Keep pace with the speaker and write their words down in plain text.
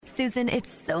Susan,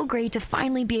 it's so great to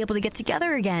finally be able to get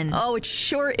together again. Oh, it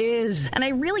sure is. And I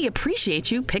really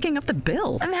appreciate you picking up the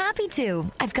bill. I'm happy to.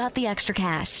 I've got the extra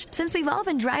cash. Since we've all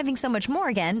been driving so much more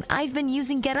again, I've been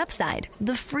using GetUpside,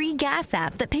 the free gas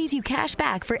app that pays you cash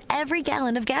back for every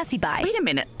gallon of gas you buy. Wait a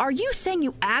minute. Are you saying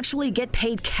you actually get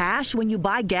paid cash when you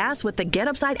buy gas with the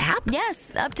GetUpside app?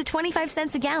 Yes, up to 25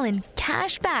 cents a gallon.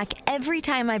 Cash back every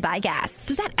time I buy gas.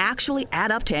 Does that actually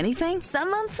add up to anything?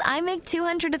 Some months I make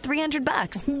 $200 to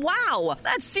 $300. Wow,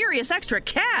 that's serious extra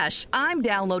cash. I'm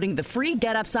downloading the free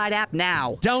GetUpside app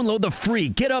now. Download the free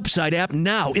GetUpside app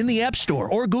now in the App Store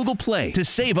or Google Play to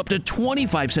save up to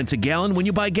 25 cents a gallon when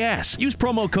you buy gas. Use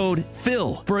promo code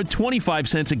PHIL for a 25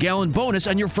 cents a gallon bonus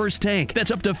on your first tank.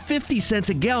 That's up to 50 cents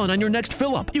a gallon on your next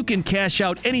fill-up. You can cash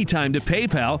out anytime to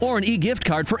PayPal or an e-gift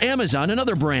card for Amazon and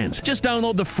other brands. Just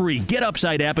download the free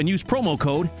GetUpside app and use promo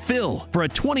code PHIL for a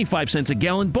 25 cents a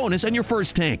gallon bonus on your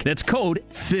first tank. That's code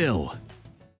PHIL.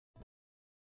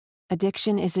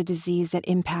 Addiction is a disease that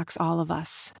impacts all of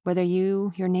us. Whether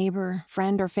you, your neighbor,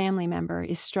 friend, or family member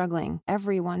is struggling,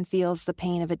 everyone feels the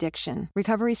pain of addiction.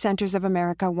 Recovery Centers of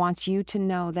America wants you to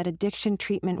know that addiction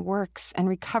treatment works and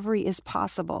recovery is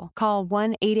possible. Call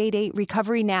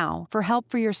 1-888-RECOVERY now for help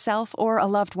for yourself or a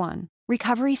loved one.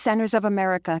 Recovery Centers of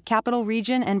America, Capital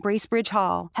Region, and Bracebridge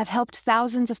Hall have helped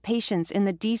thousands of patients in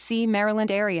the D.C., Maryland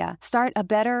area start a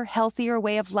better, healthier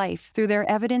way of life through their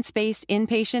evidence-based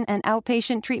inpatient and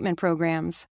outpatient treatment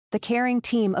programs. The caring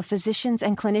team of physicians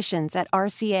and clinicians at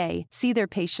RCA see their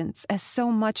patients as so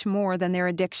much more than their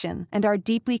addiction and are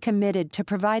deeply committed to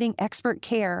providing expert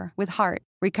care with heart.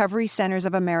 Recovery Centers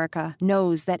of America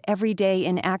knows that every day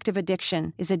in active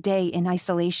addiction is a day in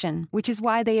isolation, which is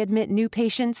why they admit new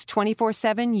patients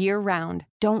 24/7 year-round.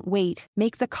 Don't wait.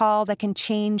 Make the call that can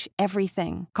change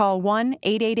everything. Call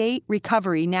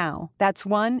 1-888-RECOVERY now. That's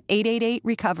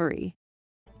 1-888-RECOVERY.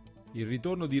 Il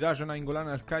ritorno di Nainggolan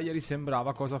al Cagliari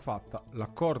sembrava cosa fatta.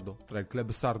 L'accordo tra il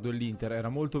club sardo e l'Inter era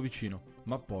molto vicino,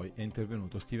 ma poi è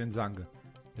intervenuto Steven Zhang.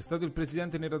 È stato il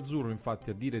presidente nerazzurro infatti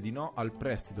a dire di no al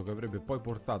prestito che avrebbe poi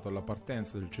portato alla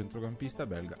partenza del centrocampista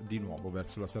belga di nuovo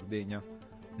verso la Sardegna.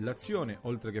 L'azione,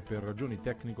 oltre che per ragioni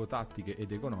tecnico-tattiche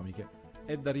ed economiche,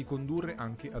 è da ricondurre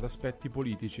anche ad aspetti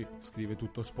politici, scrive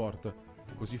Tuttosport.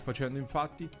 Così facendo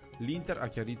infatti l'Inter ha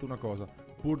chiarito una cosa: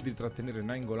 pur di trattenere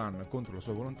Nainggolan contro la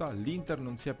sua volontà, l'Inter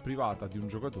non si è privata di un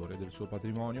giocatore del suo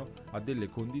patrimonio a delle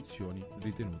condizioni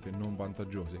ritenute non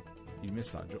vantaggiose. Il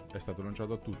messaggio è stato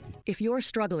lanciato a tutti. If you're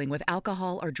struggling with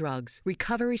alcohol or drugs,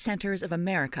 Recovery Centers of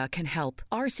America can help.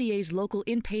 RCA's local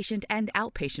inpatient and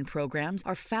outpatient programs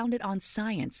are founded on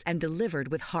science and delivered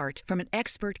with heart from an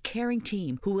expert caring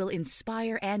team who will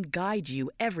inspire and guide you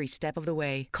every step of the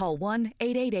way. Call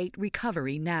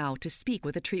 1-888-RECOVERY now to speak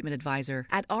with a treatment advisor.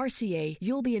 At RCA,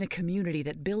 you'll be in a community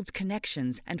that builds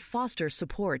connections and fosters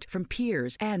support from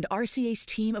peers and RCA's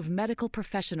team of medical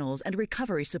professionals and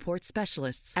recovery support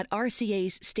specialists. At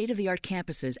RCA's state-of-the-art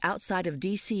campuses outside of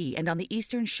D.C. and on the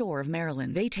eastern shore of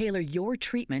Maryland, they tailor your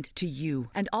treatment to you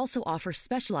and also offer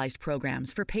specialized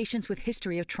programs for patients with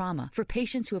history of trauma, for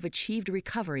patients who have achieved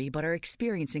recovery but are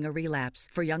experiencing a relapse,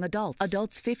 for young adults,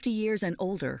 adults 50 years and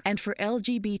older, and for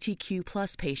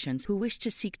LGBTQ+ patients who wish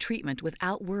to seek treatment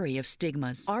without worry of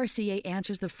stigmas. RCA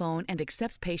answers the phone and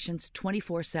accepts patients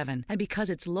 24/7. And because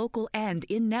it's local and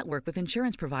in-network with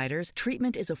insurance providers,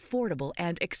 treatment is affordable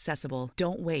and accessible.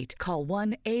 Don't wait. Call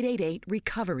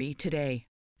 1-888-RECOVERY today.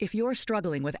 If you're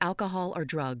struggling with alcohol or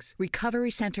drugs,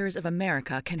 Recovery Centers of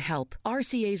America can help.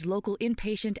 RCA's local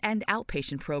inpatient and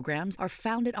outpatient programs are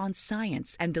founded on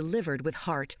science and delivered with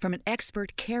heart from an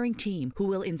expert caring team who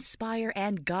will inspire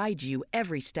and guide you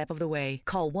every step of the way.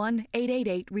 Call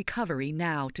 1-888-RECOVERY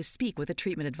now to speak with a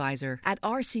treatment advisor. At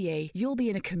RCA, you'll be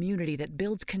in a community that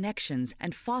builds connections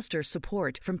and fosters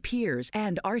support from peers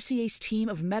and RCA's team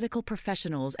of medical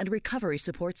professionals and recovery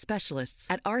support specialists.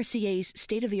 At RCA's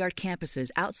state-of-the-art campuses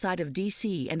outside of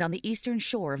D.C. and on the eastern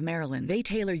shore of Maryland, they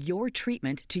tailor your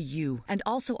treatment to you and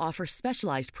also offer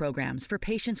specialized programs for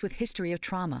patients with history of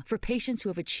trauma, for patients who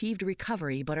have achieved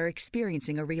recovery but are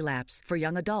experiencing a relapse, for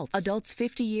young adults, adults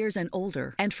 50 years and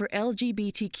older, and for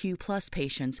LGBTQ+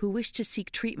 patients who wish to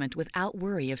seek treatment without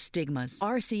worry of stigmas.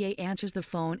 RCA answers the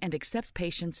phone and accepts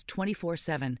patients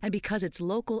 24/7. And because it's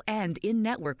local and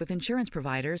in-network with insurance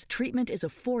providers, treatment is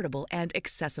affordable and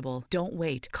accessible. Don't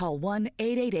wait. Call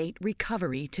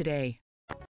 1-888-RECOVERY today.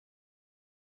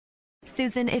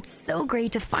 Susan, it's so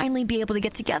great to finally be able to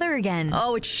get together again.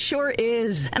 Oh, it sure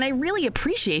is. And I really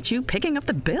appreciate you picking up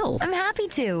the bill. I'm happy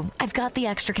to. I've got the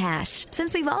extra cash.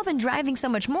 Since we've all been driving so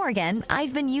much more again,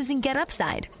 I've been using Get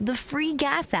Upside, the free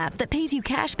gas app that pays you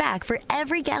cash back for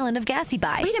every gallon of gas you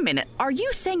buy. Wait a minute. Are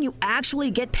you saying you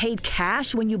actually get paid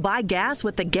cash when you buy gas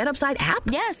with the Get Upside app?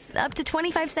 Yes, up to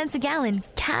 25 cents a gallon.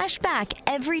 Cash back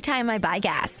every time I buy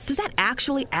gas. Does that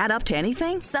actually add up to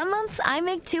anything? Some months I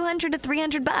make $200 to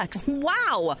 $300.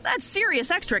 Wow, that's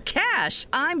serious extra cash.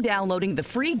 I'm downloading the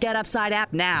free Get Upside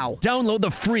app now. Download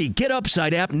the free Get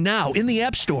Upside app now in the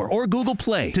App Store or Google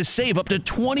Play to save up to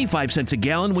 25 cents a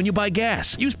gallon when you buy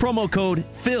gas. Use promo code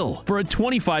PHIL for a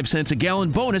 25 cents a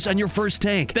gallon bonus on your first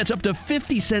tank. That's up to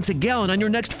 50 cents a gallon on your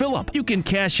next fill-up. You can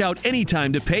cash out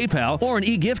anytime to PayPal or an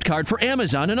e-gift card for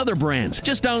Amazon and other brands.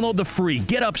 Just download the free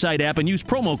Get Upside app and use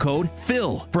promo code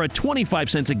PHIL for a 25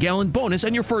 cents a gallon bonus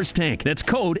on your first tank. That's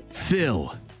code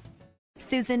PHIL.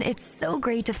 Susan, it's so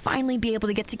great to finally be able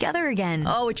to get together again.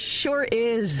 Oh, it sure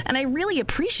is. And I really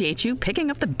appreciate you picking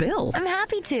up the bill. I'm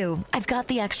happy to. I've got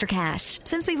the extra cash.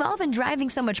 Since we've all been driving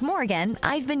so much more again,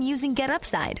 I've been using Get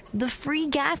Upside, the free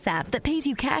gas app that pays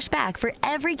you cash back for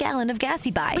every gallon of gas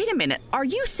you buy. Wait a minute. Are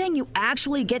you saying you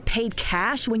actually get paid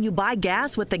cash when you buy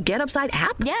gas with the Get Upside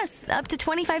app? Yes, up to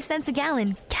 25 cents a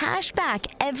gallon. Cash back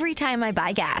every time I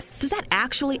buy gas. Does that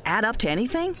actually add up to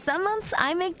anything? Some months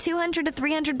I make $200 to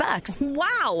 $300.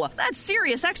 Wow, that's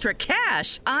serious extra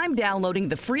cash. I'm downloading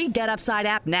the free Get Upside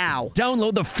app now.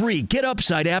 Download the free Get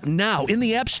Upside app now in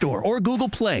the App Store or Google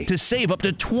Play to save up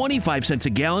to 25 cents a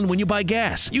gallon when you buy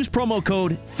gas. Use promo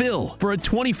code PHIL for a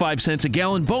 25 cents a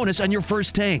gallon bonus on your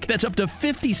first tank. That's up to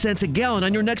 50 cents a gallon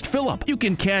on your next fill-up. You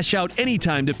can cash out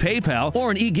anytime to PayPal or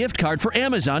an e-gift card for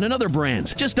Amazon and other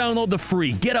brands. Just download the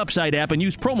free Get Upside app and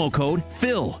use promo code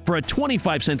PHIL for a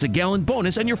 25 cents a gallon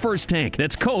bonus on your first tank.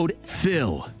 That's code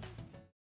PHIL.